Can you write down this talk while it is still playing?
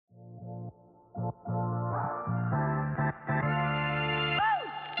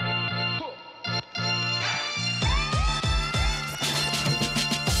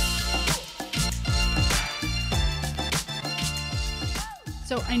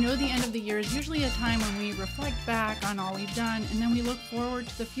I know the end of the year is usually a time when we reflect back on all we've done, and then we look forward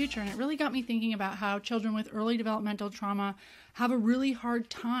to the future. And it really got me thinking about how children with early developmental trauma have a really hard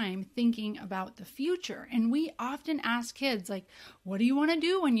time thinking about the future. And we often ask kids, like, what do you want to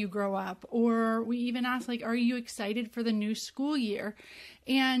do when you grow up? Or we even ask, like, are you excited for the new school year?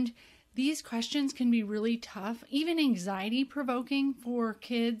 And these questions can be really tough, even anxiety provoking for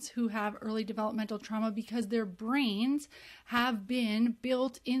kids who have early developmental trauma, because their brains have been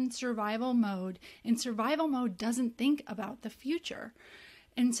built in survival mode, and survival mode doesn't think about the future.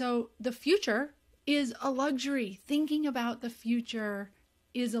 And so the future is a luxury. Thinking about the future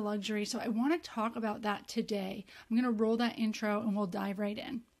is a luxury. So I want to talk about that today. I'm going to roll that intro and we'll dive right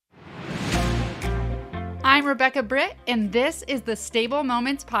in. I'm Rebecca Britt, and this is the Stable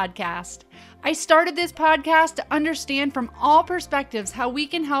Moments Podcast. I started this podcast to understand from all perspectives how we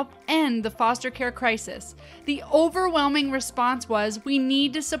can help end the foster care crisis. The overwhelming response was we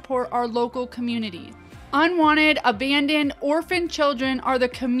need to support our local community. Unwanted, abandoned, orphaned children are the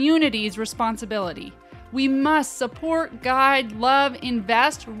community's responsibility. We must support, guide, love,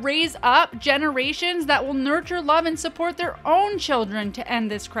 invest, raise up generations that will nurture, love, and support their own children to end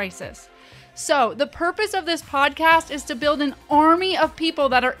this crisis. So, the purpose of this podcast is to build an army of people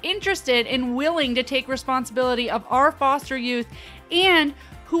that are interested and willing to take responsibility of our foster youth and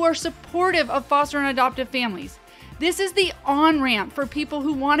who are supportive of foster and adoptive families. This is the on-ramp for people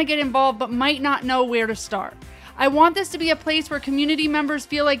who want to get involved but might not know where to start. I want this to be a place where community members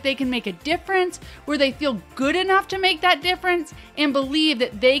feel like they can make a difference, where they feel good enough to make that difference, and believe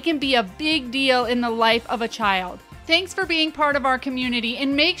that they can be a big deal in the life of a child. Thanks for being part of our community,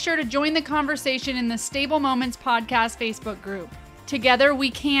 and make sure to join the conversation in the Stable Moments Podcast Facebook group. Together, we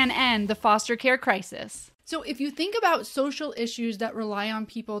can end the foster care crisis. So if you think about social issues that rely on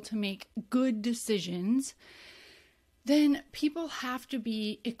people to make good decisions, then people have to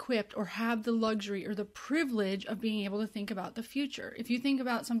be equipped or have the luxury or the privilege of being able to think about the future. If you think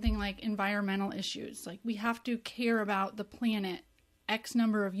about something like environmental issues, like we have to care about the planet X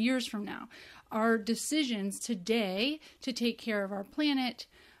number of years from now. Our decisions today to take care of our planet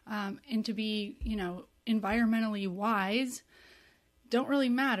and to be, environmentally wise don't really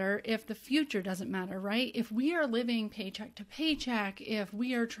matter if the future doesn't matter, right? If we are living paycheck to paycheck, if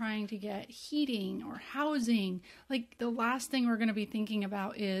we are trying to get heating or housing, like the last thing we're going to be thinking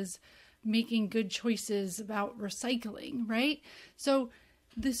about is making good choices about recycling, right? So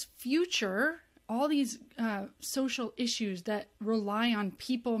this future, all these social issues that rely on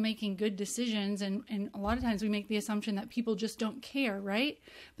people making good decisions, and a lot of times we make the assumption that people just don't care, right?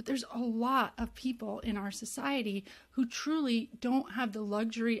 But there's a lot of people in our society who truly don't have the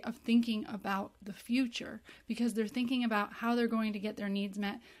luxury of thinking about the future because they're thinking about how they're going to get their needs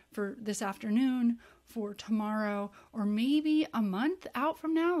met for this afternoon, for tomorrow, or maybe a month out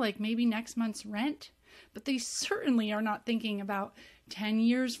from now, like maybe next month's rent. But they certainly are not thinking about 10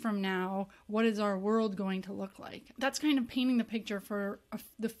 years from now, what is our world going to look like? That's kind of painting the picture for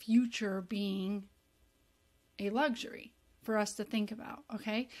the future being a luxury for us to think about,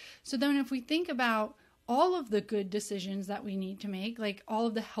 okay? So then if we think about all of the good decisions that we need to make, like all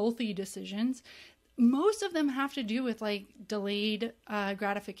of the healthy decisions, most of them have to do with like delayed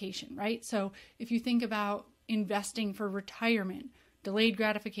gratification, right? So if you think about investing for retirement, delayed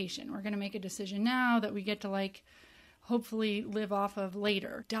gratification, we're going to make a decision now that we get to hopefully live off of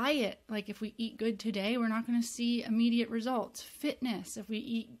later. Diet, like if we eat good today, we're not going to see immediate results. Fitness,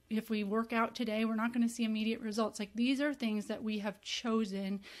 if we work out today, we're not going to see immediate results. Like these are things that we have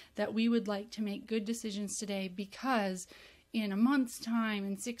chosen that we would like to make good decisions today because in a month's time,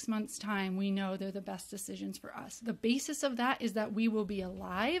 in 6 months' time, we know they're the best decisions for us. The basis of that is that we will be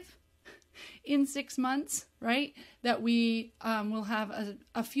alive in 6 months, right? That we will have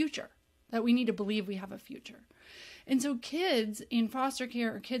a future, that we need to believe we have a future. And so kids in foster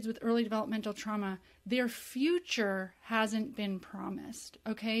care or kids with early developmental trauma, their future hasn't been promised,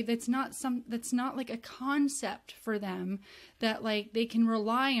 okay? That's not like a concept for them that like they can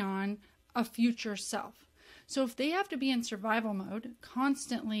rely on a future self. So if they have to be in survival mode,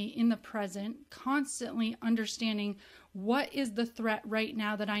 constantly in the present, constantly understanding what is the threat right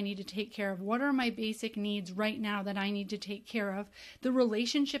now that I need to take care of, what are my basic needs right now that I need to take care of, the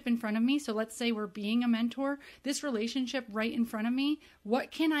relationship in front of me, so let's say we're being a mentor, this relationship right in front of me, what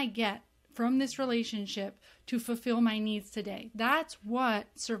can I get from this relationship to fulfill my needs today? That's what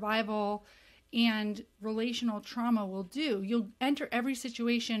survival and relational trauma will do. You'll enter every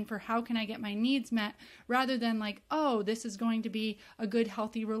situation for how can I get my needs met rather than like, oh, this is going to be a good,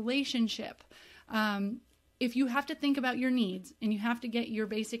 healthy relationship. if you have to think about your needs and you have to get your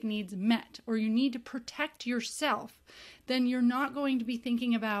basic needs met, or you need to protect yourself, then you're not going to be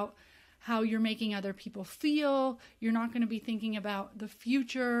thinking about how you're making other people feel. You're not going to be thinking about the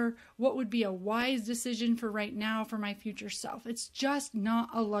future. What would be a wise decision for right now for my future self? It's just not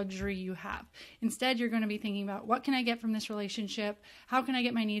a luxury you have. Instead, you're going to be thinking about, what can I get from this relationship? How can I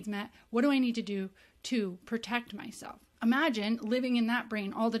get my needs met? What do I need to do to protect myself? Imagine living in that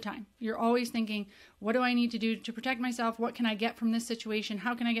brain all the time. You're always thinking, what do I need to do to protect myself? What can I get from this situation?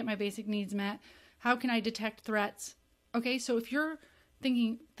 How can I get my basic needs met? How can I detect threats? Okay, so if you're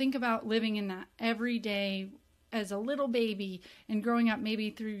think about living in that every day as a little baby and growing up maybe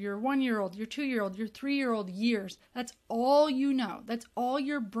through your 1-year-old, your 2-year-old, your 3-year-old years. That's all you know. That's all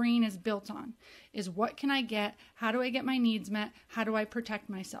your brain is built on, is what can I get? How do I get my needs met? How do I protect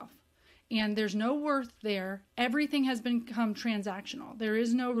myself? And there's no worth there. Everything has become transactional. There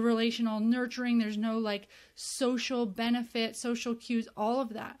is no relational nurturing. There's no like social benefit, social cues, all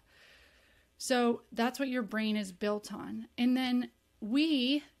of that. So that's what your brain is built on. And then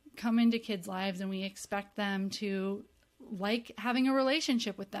we come into kids' lives and we expect them to like having a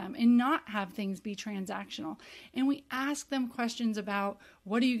relationship with them and not have things be transactional. And we ask them questions about,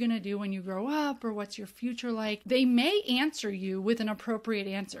 what are you going to do when you grow up, or what's your future like? They may answer you with an appropriate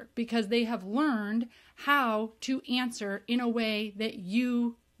answer because they have learned how to answer in a way that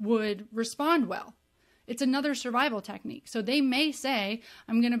you would respond well. It's another survival technique. So they may say,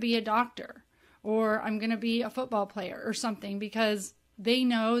 I'm going to be a doctor, or I'm going to be a football player or something, because they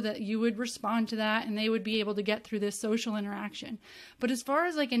know that you would respond to that and they would be able to get through this social interaction. But as far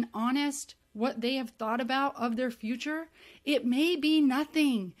as like an honest, what they have thought about of their future, it may be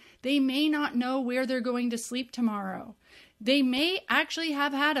nothing. They may not know where they're going to sleep tomorrow. They may actually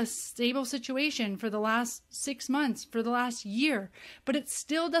have had a stable situation for the last 6 months, for the last year, but it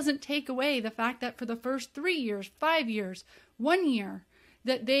still doesn't take away the fact that for the first 3 years, 5 years, 1 year,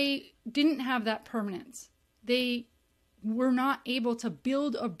 that they didn't have that permanence. They were not able to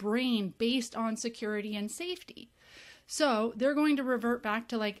build a brain based on security and safety. So they're going to revert back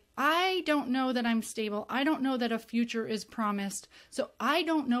to like, I don't know that I'm stable. I don't know that a future is promised. So I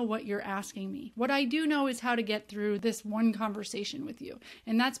don't know what you're asking me. What I do know is how to get through this one conversation with you.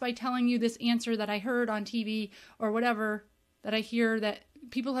 And that's by telling you this answer that I heard on TV or whatever that I hear, that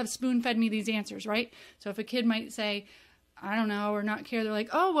people have spoon-fed me these answers, right? So if a kid might say, I don't know, or not care, they're like,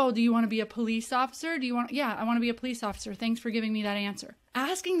 oh, well, do you want to be a police officer? Yeah, I want to be a police officer. Thanks for giving me that answer.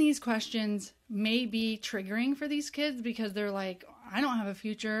 Asking these questions may be triggering for these kids because they're like, I don't have a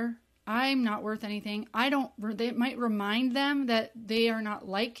future. I'm not worth anything. It might remind them that they are not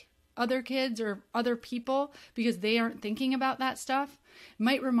like other kids or other people because they aren't thinking about that stuff. It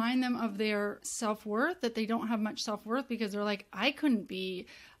might remind them of their self-worth, that they don't have much self-worth because they're like, I couldn't be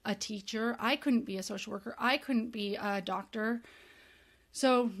a teacher. I couldn't be a social worker. I couldn't be a doctor.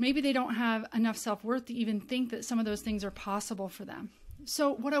 So maybe they don't have enough self-worth to even think that some of those things are possible for them.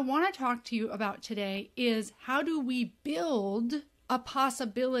 So what I want to talk to you about today is, how do we build a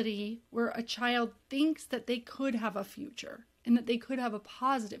possibility where a child thinks that they could have a future and that they could have a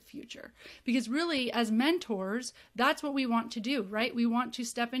positive future? Because really, as mentors, that's what we want to do, right? We want to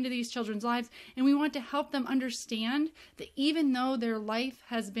step into these children's lives and we want to help them understand that even though their life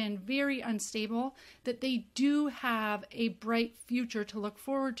has been very unstable, that they do have a bright future to look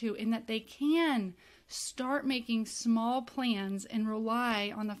forward to, and that they can start making small plans and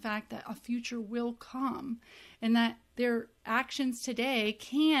rely on the fact that a future will come, and that their actions today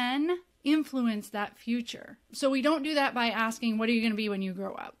can influence that future. So we don't do that by asking, what are you going to be when you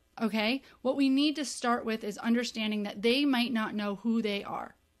grow up? Okay? What we need to start with is understanding that they might not know who they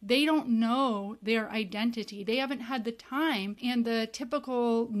are. They don't know their identity. They haven't had the time and the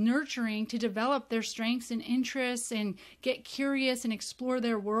typical nurturing to develop their strengths and interests and get curious and explore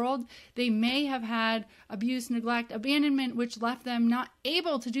their world. They may have had abuse, neglect, abandonment, which left them not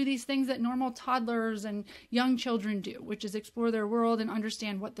able to do these things that normal toddlers and young children do, which is explore their world and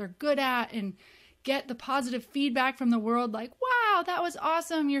understand what they're good at and get the positive feedback from the world, like, wow, that was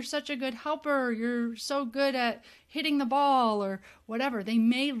awesome. You're such a good helper. You're so good at hitting the ball or whatever. They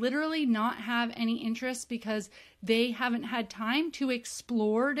may literally not have any interests because they haven't had time to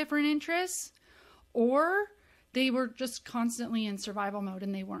explore different interests, or they were just constantly in survival mode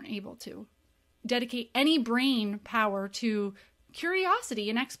and they weren't able to dedicate any brain power to curiosity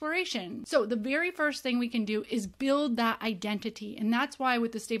and exploration. So the very first thing we can do is build that identity. And that's why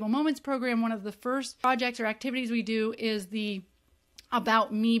with the Stable Moments program, one of the first projects or activities we do is the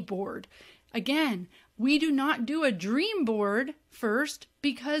About Me board. Again, we do not do a dream board first,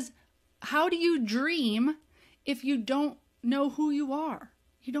 because how do you dream if you don't know who you are?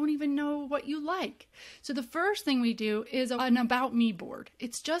 You don't even know what you like. So the first thing we do is an about me board.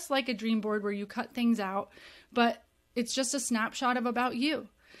 It's just like a dream board where you cut things out, but it's just a snapshot of about you.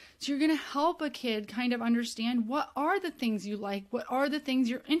 So you're going to help a kid kind of understand what are the things you like, what are the things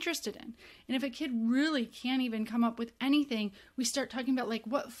you're interested in. And if a kid really can't even come up with anything, we start talking about like,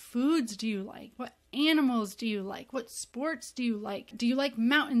 what foods do you like? What animals do you like? What sports do you like? Do you like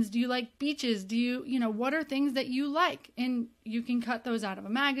mountains? Do you like beaches? Do you what are things that you like? And you can cut those out of a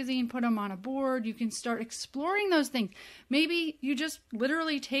magazine, put them on a board. You can start exploring those things. Maybe you just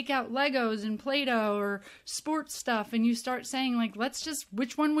literally take out Legos and Play-Doh or sports stuff and you start saying like,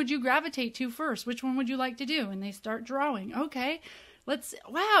 which one would you gravitate to first? Which one would you like to do? And they start drawing. Okay.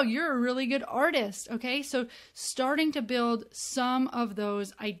 Wow, you're a really good artist. Okay. So starting to build some of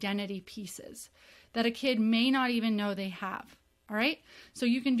those identity pieces that a kid may not even know they have. All right. So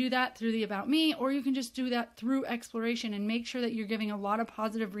you can do that through the about me, or you can just do that through exploration and make sure that you're giving a lot of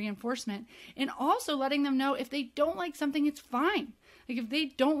positive reinforcement and also letting them know if they don't like something, it's fine. Like if they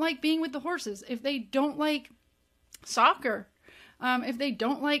don't like being with the horses, if they don't like soccer, if they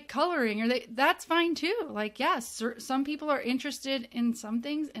don't like coloring, that's fine too. Like, yes, some people are interested in some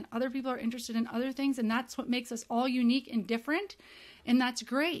things and other people are interested in other things. And that's what makes us all unique and different. And that's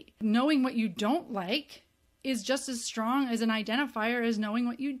great. Knowing what you don't like is just as strong as an identifier as knowing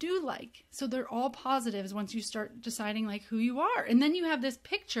what you do like. So they're all positives once you start deciding like who you are. And then you have this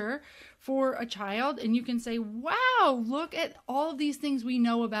picture for a child and you can say, wow, look at all of these things we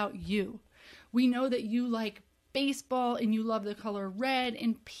know about you. We know that you like baseball and you love the color red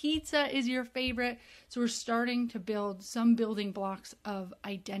and pizza is your favorite. So we're starting to build some building blocks of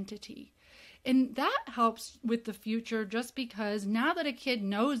identity. And that helps with the future just because now that a kid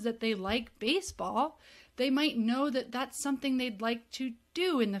knows that they like baseball, they might know that that's something they'd like to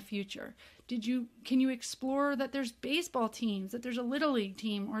do in the future. Can you explore that there's baseball teams, that there's a little league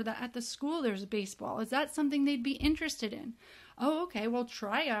team, or that at the school there's baseball? Is that something they'd be interested in? Oh, okay, well,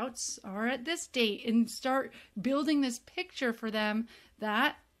 tryouts are at this date, and start building this picture for them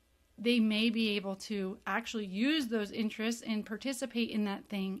that they may be able to actually use those interests and participate in that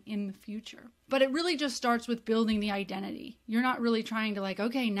thing in the future. But it really just starts with building the identity. You're not really trying to like,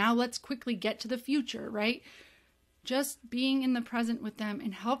 okay, now let's quickly get to the future, right? Just being in the present with them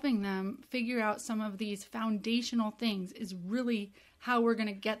and helping them figure out some of these foundational things is really how we're going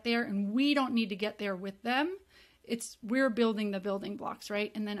to get there. And we don't need to get there with them. We're building the building blocks,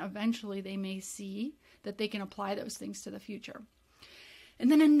 right? And then eventually they may see that they can apply those things to the future. And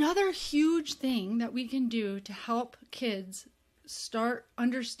then another huge thing that we can do to help kids start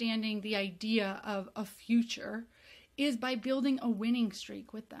understanding the idea of a future is by building a winning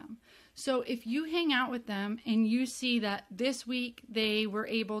streak with them. So if you hang out with them and you see that this week they were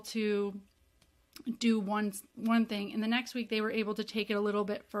able to do one thing and the next week they were able to take it a little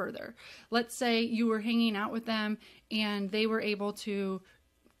bit further. Let's say you were hanging out with them and they were able to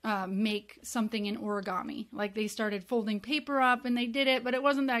make something in origami. Like they started folding paper up and they did it, but it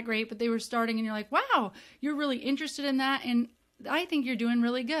wasn't that great, but they were starting and you're like, wow, you're really interested in that. And I think you're doing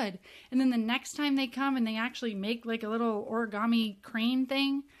really good. And then the next time they come and they actually make like a little origami crane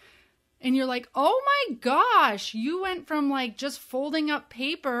thing and you're like, oh my gosh, you went from like just folding up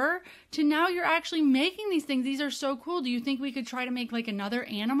paper to now you're actually making these things. These are so cool. Do you think we could try to make like another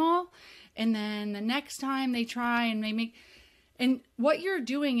animal? And then the next time they try and they make... And what you're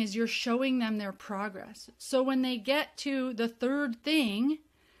doing is you're showing them their progress. So when they get to the third thing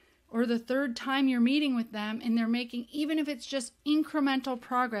or the third time you're meeting with them and they're making, even if it's just incremental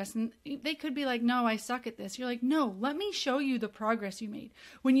progress, and they could be like, no, I suck at this. You're like, no, let me show you the progress you made.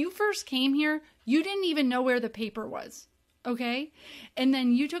 When you first came here, you didn't even know where the paper was. Okay. And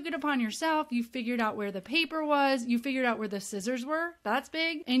then you took it upon yourself. You figured out where the paper was. You figured out where the scissors were. That's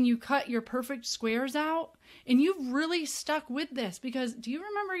big. And you cut your perfect squares out. And you've really stuck with this because do you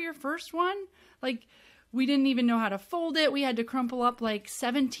remember your first one? Like we didn't even know how to fold it. We had to crumple up like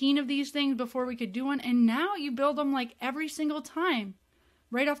 17 of these things before we could do one. And now you build them like every single time,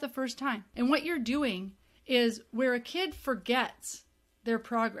 right off the first time. And what you're doing is where a kid forgets their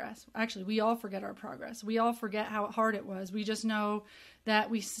progress. Actually, we all forget our progress. We all forget how hard it was. We just know that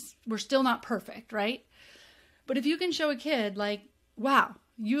we're still not perfect, right? But if you can show a kid like, wow,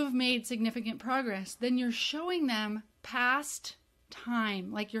 you have made significant progress, then you're showing them past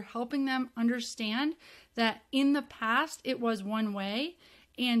time. Like you're helping them understand that in the past it was one way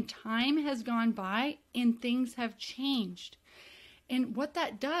and time has gone by and things have changed. And what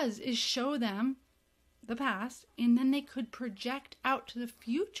that does is show them the past, and then they could project out to the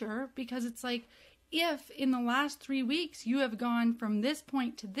future because it's like, if in the last 3 weeks you have gone from this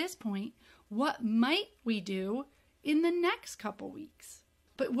point to this point, what might we do in the next couple weeks?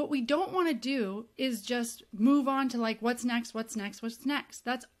 But what we don't want to do is just move on to like, what's next, what's next, what's next.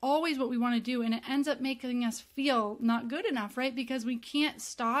 That's always what we want to do. And it ends up making us feel not good enough, right? Because we can't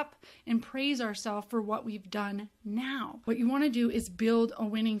stop and praise ourselves for what we've done now. What you want to do is build a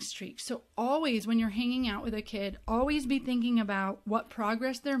winning streak. So always when you're hanging out with a kid, always be thinking about what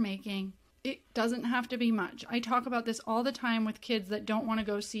progress they're making. It doesn't have to be much. I talk about this all the time with kids that don't want to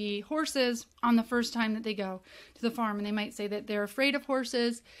go see horses on the first time that they go to the farm. And they might say that they're afraid of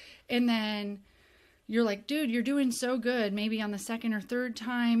horses. And then you're like, dude, you're doing so good. Maybe on the second or third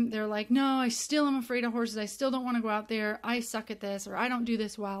time, they're like, no, I still am afraid of horses. I still don't want to go out there. I suck at this, or I don't do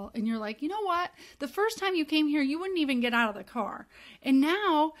this well. And you're like, you know what? The first time you came here, you wouldn't even get out of the car. And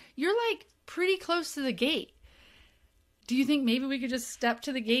now you're like pretty close to the gate. Do you think maybe we could just step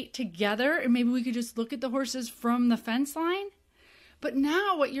to the gate together and maybe we could just look at the horses from the fence line? But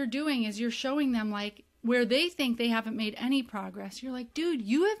now what you're doing is you're showing them like where they think they haven't made any progress. You're like, dude,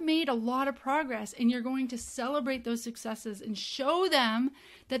 you have made a lot of progress, and you're going to celebrate those successes and show them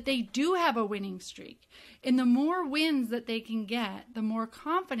that they do have a winning streak. And the more wins that they can get, the more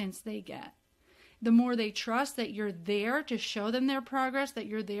confidence they get. The more they trust that you're there to show them their progress, that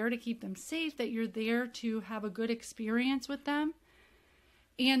you're there to keep them safe, that you're there to have a good experience with them,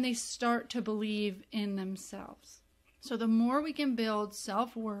 and they start to believe in themselves. So the more we can build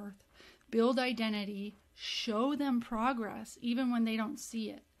self-worth, build identity, show them progress, even when they don't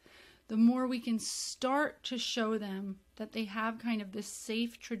see it, the more we can start to show them that they have kind of this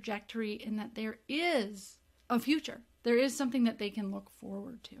safe trajectory and that there is a future. There is something that they can look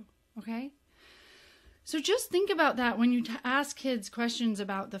forward to, okay? So just think about that when you ask kids questions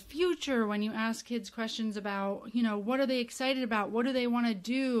about the future, when you ask kids questions about, what are they excited about? What do they want to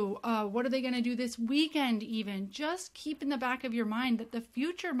do? What are they going to do this weekend even? Just keep in the back of your mind that the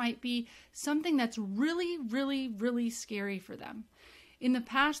future might be something that's really, really, really scary for them. In the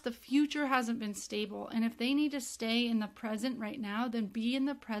past, the future hasn't been stable. And if they need to stay in the present right now, then be in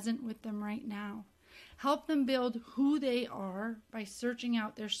the present with them right now. Help them build who they are by searching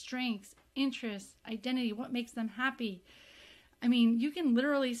out their strengths, interests, identity, what makes them happy. I mean, you can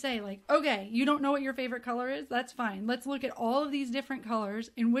literally say like, okay, you don't know what your favorite color is? That's fine. Let's look at all of these different colors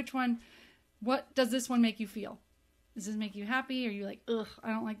and what does this one make you feel? Does this make you happy? Are you like, ugh, I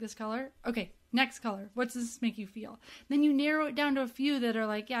don't like this color? Okay, next color. What does this make you feel? Then you narrow it down to a few that are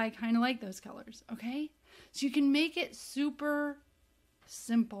like, yeah, I kind of like those colors. Okay? So you can make it super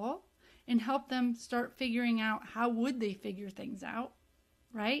simple and help them start figuring out how would they figure things out,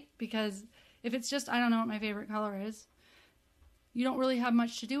 right? Because if it's just, I don't know what my favorite color is, you don't really have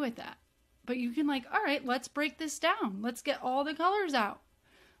much to do with that. But you can like, all right, let's break this down. Let's get all the colors out.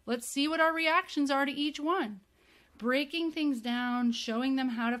 Let's see what our reactions are to each one. Breaking things down, showing them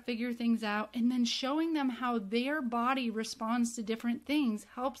how to figure things out, and then showing them how their body responds to different things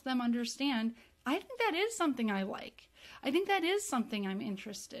helps them understand, I think that is something I like. I think that is something I'm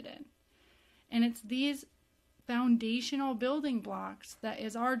interested in. And it's these foundational building blocks that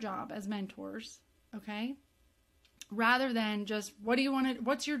is our job as mentors, okay? Rather than just,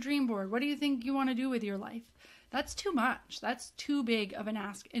 what's your dream board? What do you think you want to do with your life? That's too much. That's too big of an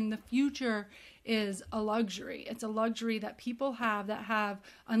ask. And the future is a luxury. It's a luxury that people have that have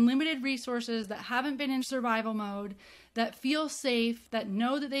unlimited resources, that haven't been in survival mode, that feel safe, that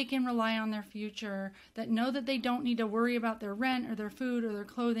know that they can rely on their future, that know that they don't need to worry about their rent or their food or their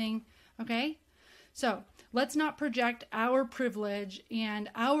clothing, okay? So let's not project our privilege and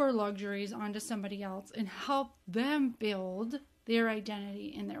our luxuries onto somebody else and help them build their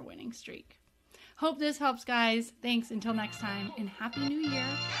identity in their winning streak. Hope this helps, guys. Thanks until next time, and Happy New Year.